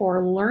tried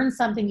before, learn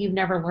something you've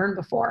never learned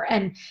before.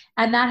 And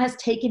that has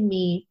taken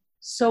me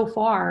so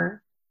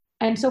far,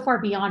 and so far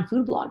beyond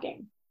food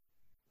blogging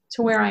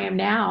to where I am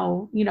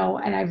now,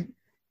 and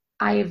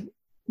I've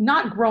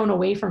not grown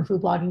away from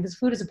food blogging because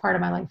food is a part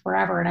of my life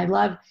forever. And I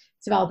love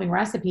developing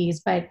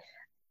recipes, but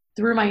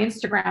through my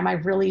Instagram,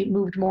 I've really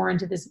moved more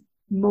into this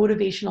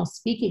motivational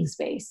speaking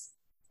space,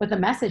 but the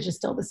message is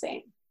still the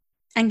same.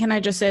 And can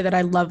I just say that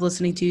I love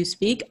listening to you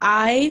speak?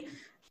 I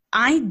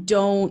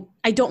don't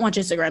watch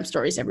Instagram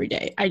stories every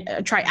day. I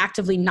try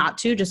actively not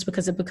to, just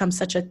because it becomes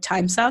such a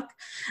time suck.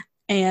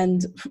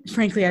 And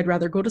frankly, I'd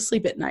rather go to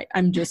sleep at night.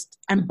 I'm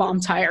bomb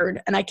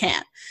tired and I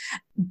can't.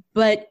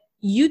 But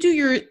you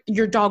do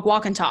your dog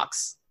walk and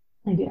talks.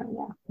 I do,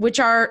 yeah. Which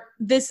are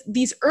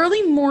these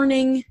early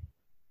morning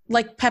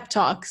like pep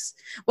talks.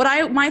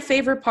 My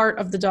favorite part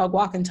of the dog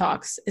walk and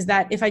talks is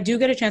that if I do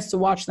get a chance to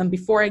watch them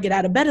before I get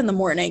out of bed in the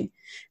morning,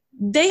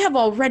 they have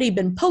already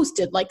been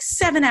posted like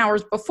 7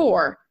 hours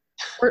before.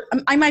 Or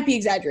I might be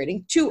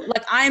exaggerating.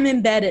 Like I'm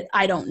in bed at,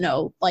 I don't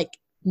know, like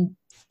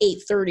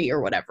 8:30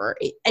 or whatever.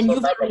 And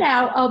you've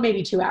now,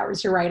 maybe 2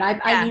 hours. You're right.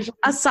 I usually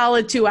a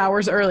solid 2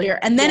 hours earlier.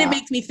 And then it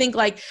makes me think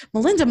like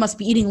Melinda must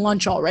be eating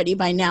lunch already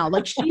by now.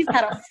 Like she's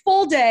had a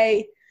full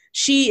day.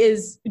 She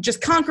is just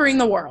conquering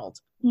the world.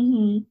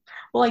 Mm-hmm.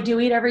 Well, I do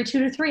eat every 2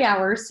 to 3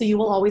 hours, so you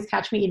will always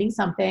catch me eating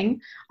something.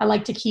 I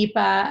like to keep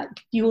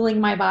fueling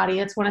my body.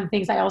 It's one of the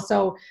things I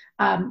also,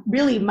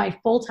 really my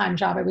full-time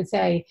job, I would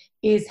say,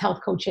 is health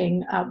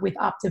coaching with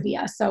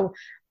Optavia. So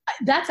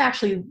that's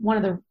actually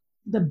one of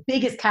the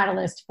biggest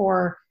catalyst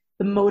for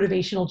the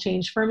motivational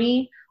change for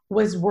me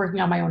was working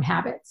on my own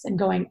habits and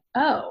going,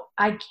 oh,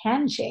 I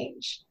can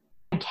change.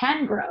 I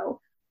can grow.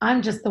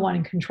 I'm just the one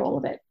in control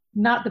of it,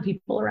 not the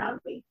people around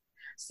me.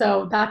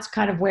 So that's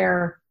kind of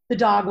where the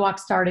dog walk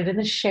started, and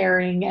the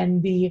sharing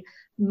and the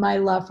my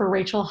love for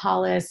Rachel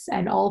Hollis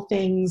and all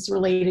things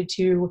related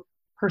to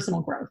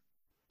personal growth.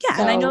 Yeah,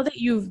 and I know that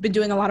you've been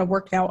doing a lot of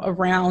work now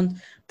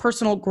around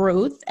personal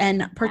growth,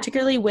 and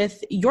particularly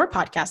with your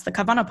podcast, the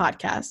Kavana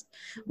podcast,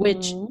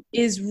 which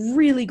is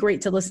really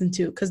great to listen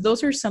to because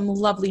those are some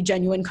lovely,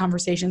 genuine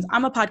conversations.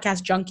 I'm a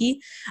podcast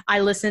junkie. I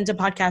listen to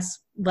podcasts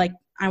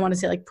I want to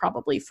say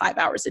probably 5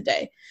 hours a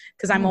day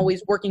because I'm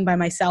always working by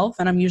myself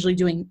and I'm usually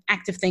doing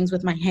active things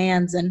with my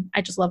hands, and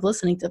I just love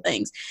listening to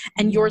things.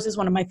 And yours is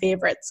one of my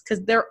favorites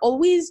because they're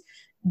always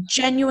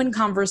genuine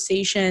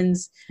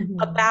conversations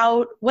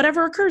about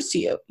whatever occurs to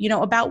you,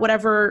 about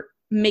whatever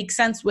makes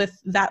sense with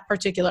that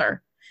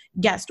particular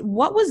guest.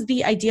 What was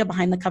the idea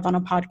behind the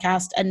Kavana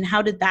podcast and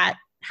how did that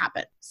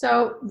happen?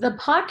 So the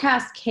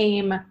podcast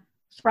came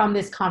from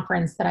this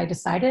conference that I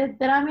decided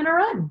that I'm going to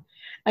run.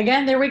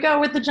 Again, there we go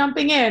with the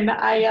jumping in.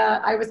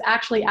 I was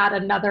actually at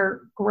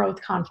another growth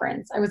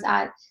conference. I was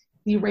at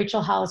the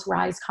Rachel Hollis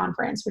Rise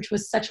conference, which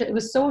was it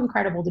was so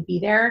incredible to be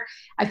there.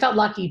 I felt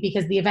lucky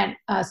because the event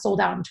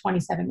sold out in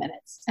 27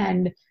 minutes.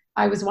 And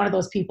I was one of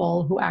those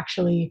people who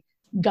actually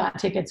got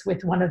tickets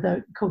with one of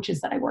the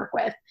coaches that I work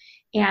with.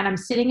 And I'm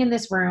sitting in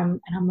this room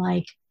and I'm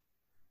like,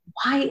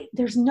 why?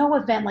 There's no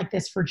event like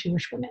this for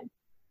Jewish women.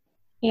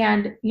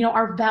 And,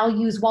 our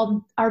values,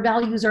 while our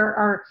values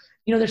are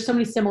there's so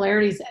many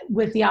similarities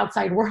with the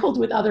outside world,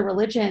 with other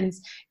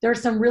religions, there are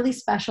some really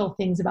special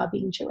things about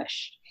being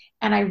Jewish.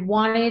 And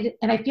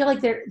I feel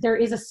like there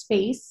is a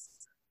space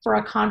for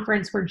a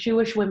conference where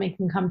Jewish women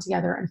can come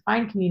together and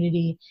find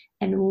community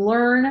and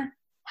learn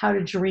how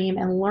to dream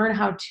and learn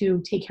how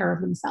to take care of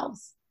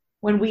themselves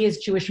when we as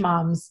Jewish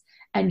moms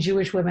and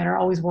Jewish women are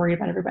always worried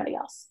about everybody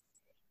else.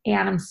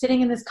 And I'm sitting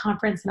in this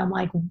conference and I'm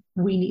like,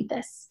 we need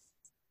this.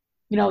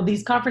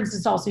 These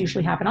conferences also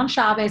usually happen on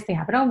Shabbos. They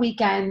happen on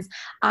weekends.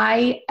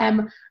 I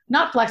am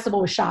not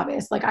flexible with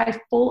Shabbos. I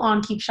full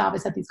on keep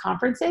Shabbos at these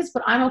conferences,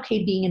 but I'm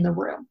okay being in the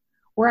room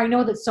where I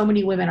know that so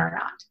many women are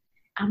not.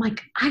 I'm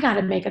like, I got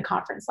to make a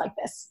conference like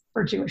this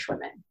for Jewish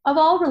women of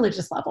all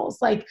religious levels.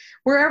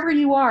 Wherever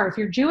you are, if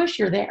you're Jewish,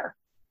 you're there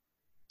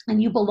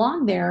and you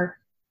belong there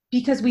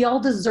because we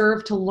all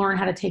deserve to learn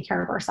how to take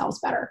care of ourselves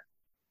better.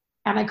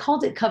 And I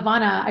called it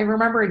Kavana. I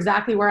remember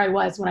exactly where I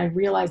was when I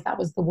realized that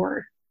was the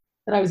word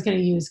that I was going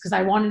to use because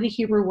I wanted a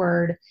Hebrew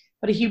word,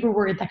 but a Hebrew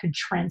word that could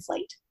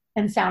translate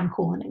and sound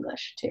cool in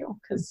English too,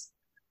 because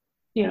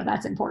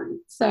that's important.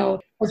 So I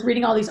was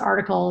reading all these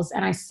articles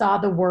and I saw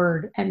the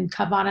word, and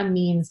Kavana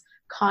means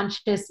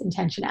conscious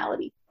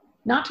intentionality,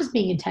 not just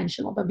being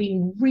intentional, but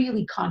being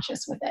really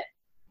conscious with it.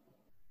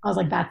 I was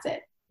like, that's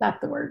it.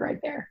 That's the word right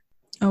there.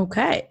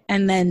 Okay.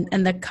 And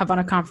the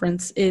Kavana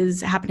conference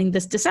is happening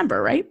this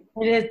December, right?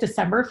 It is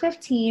December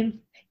 15th.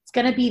 It's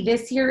going to be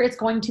this year. It's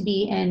going to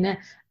be in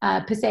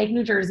Passaic,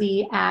 New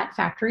Jersey at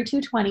Factory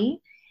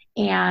 220.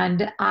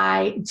 And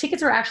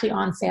tickets are actually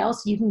on sale.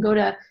 So you can go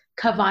to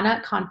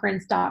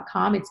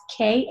KavanaConference.com. It's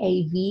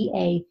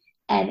Kavana,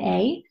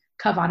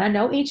 Kavana,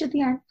 no H at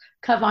the end,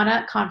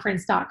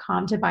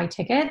 KavanaConference.com to buy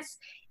tickets.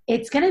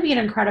 It's going to be an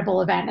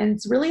incredible event. And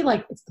it's really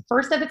it's the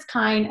first of its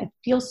kind. It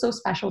feels so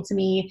special to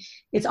me.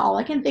 It's all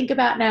I can think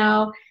about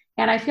now.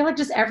 And I feel like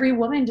just every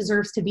woman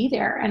deserves to be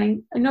there.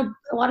 And I know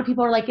a lot of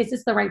people are like, is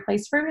this the right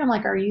place for me? I'm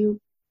like, are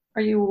you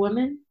a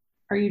woman?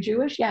 Are you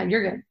Jewish? Yeah,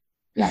 you're good.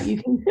 Yeah,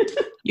 you can.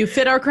 You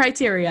fit our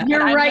criteria.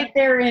 You're right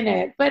there in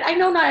it. But I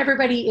know not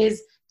everybody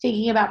is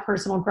thinking about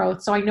personal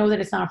growth. So I know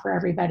that it's not for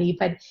everybody.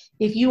 But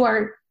if you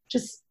are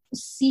just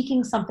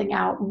seeking something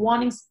out,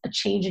 wanting a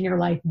change in your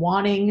life,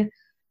 wanting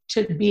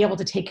to be able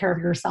to take care of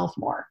yourself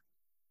more,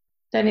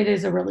 then it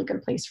is a really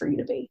good place for you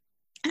to be.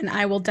 And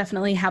I will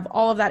definitely have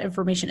all of that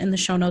information in the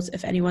show notes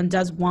if anyone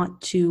does want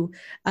to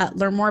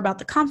learn more about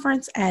the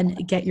conference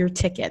and get your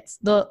tickets.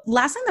 The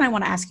last thing that I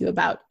want to ask you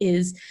about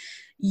is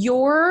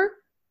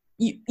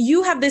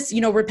you have this,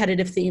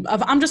 repetitive theme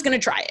of I'm just going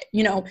to try it.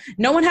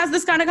 No one has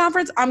this kind of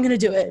conference. I'm going to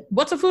do it.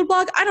 What's a food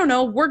blog? I don't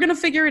know. We're going to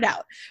figure it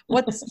out.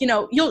 What's,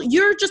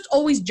 you're just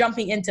always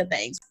jumping into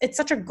things. It's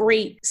such a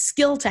great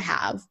skill to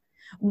have.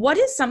 What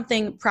is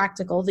something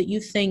practical that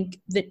you think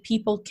that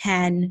people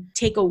can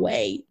take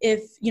away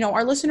if,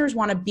 our listeners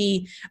want to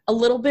be a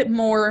little bit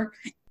more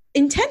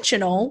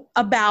intentional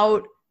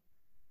about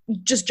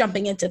just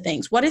jumping into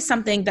things? What is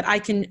something that I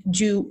can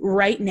do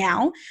right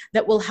now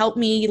that will help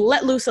me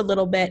let loose a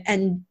little bit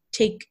and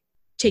take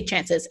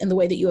chances in the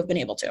way that you have been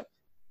able to?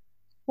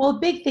 Well, a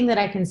big thing that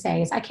I can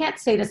say is I can't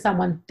say to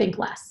someone, think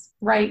less,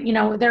 right?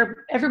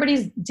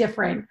 Everybody's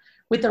different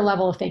with their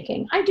level of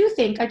thinking. I just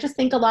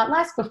think a lot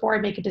less before I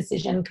make a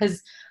decision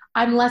because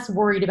I'm less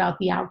worried about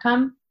the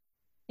outcome.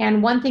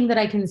 And one thing that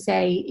I can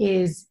say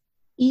is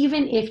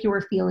even if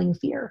you're feeling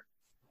fear,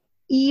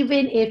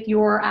 even if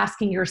you're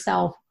asking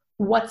yourself,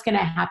 what's going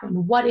to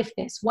happen? What if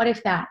this? What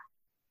if that?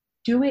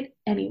 Do it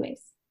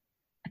anyways.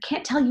 I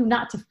can't tell you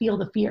not to feel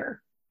the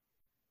fear,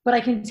 but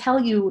I can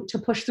tell you to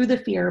push through the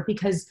fear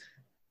because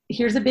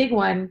here's a big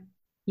one.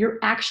 You're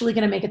actually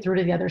going to make it through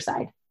to the other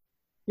side.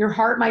 Your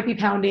heart might be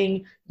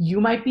pounding. You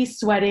might be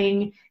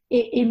sweating.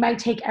 It might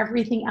take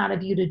everything out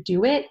of you to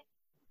do it,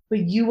 but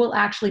you will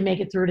actually make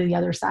it through to the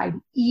other side,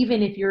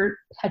 even if you're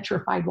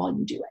petrified while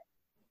you do it.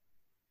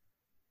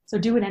 So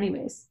do it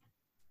anyways.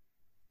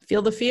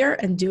 Feel the fear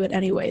and do it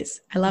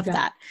anyways. I love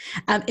that.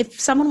 If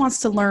someone wants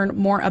to learn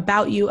more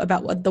about you,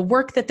 about what the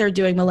work that they're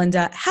doing,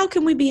 Melinda, how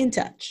can we be in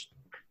touch?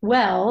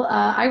 Well,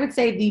 I would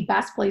say the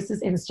best place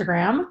is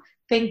Instagram.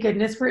 Thank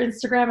goodness for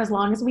Instagram. As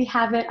long as we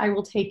have it, I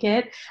will take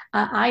it.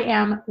 I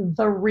am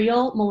The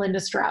Real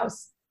Melinda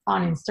Strauss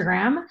on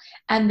Instagram.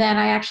 And then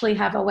I actually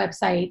have a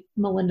website,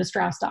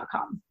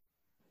 melindastrauss.com.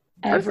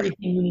 Everything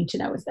you need to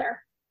know is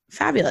there.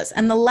 Fabulous.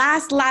 And the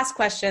last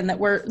question that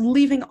we're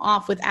leaving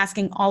off with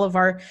asking all of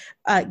our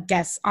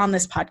guests on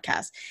this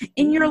podcast,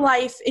 in your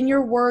life, in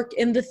your work,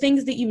 in the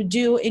things that you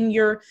do, in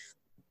your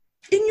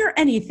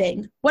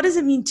anything, what does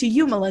it mean to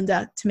you,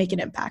 Melinda, to make an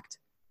impact?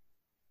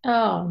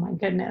 Oh my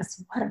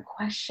goodness. What a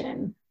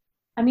question.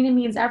 I mean, it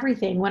means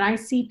everything. When I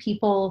see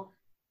people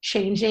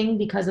changing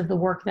because of the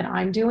work that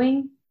I'm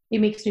doing, it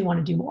makes me want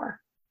to do more.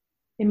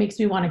 It makes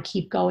me want to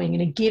keep going.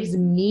 And it gives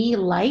me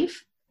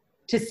life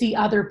to see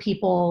other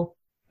people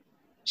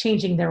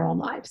changing their own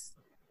lives.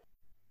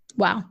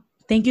 Wow.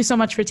 Thank you so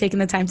much for taking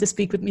the time to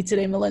speak with me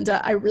today,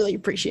 Melinda. I really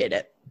appreciate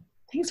it.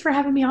 Thanks for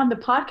having me on the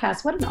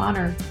podcast. What an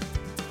honor.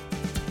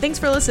 Thanks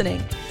for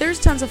listening. There's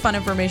tons of fun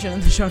information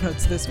in the show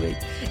notes this week,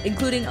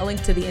 including a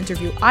link to the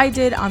interview I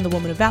did on the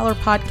Woman of Valor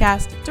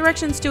podcast,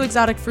 directions to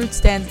exotic fruit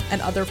stands,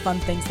 and other fun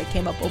things that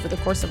came up over the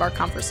course of our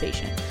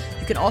conversation.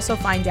 You can also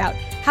find out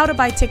how to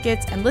buy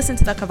tickets and listen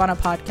to the Kavana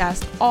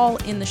podcast, all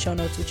in the show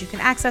notes, which you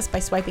can access by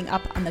swiping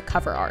up on the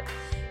cover art.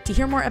 To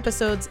hear more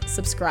episodes,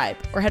 subscribe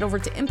or head over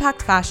to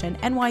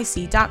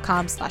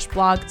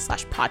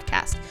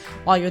impactfashionnyc.com/blog/podcast.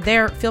 While you're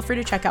there, feel free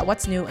to check out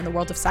what's new in the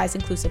world of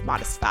size-inclusive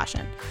modest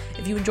fashion.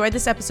 If you enjoyed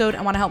this episode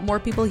and want to help more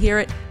people hear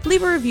it,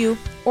 leave a review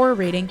or a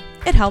rating.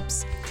 It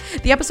helps.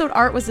 The episode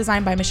art was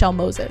designed by Michelle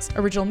Moses.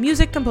 Original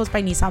music composed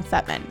by Nisam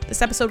Fetman.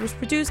 This episode was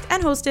produced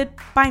and hosted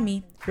by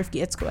me,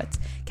 Rifki Itzkowitz.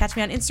 Catch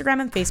me on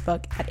Instagram and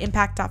Facebook at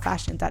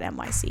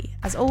impact.fashion.nyc.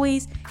 As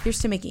always, here's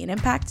to making an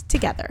impact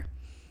together.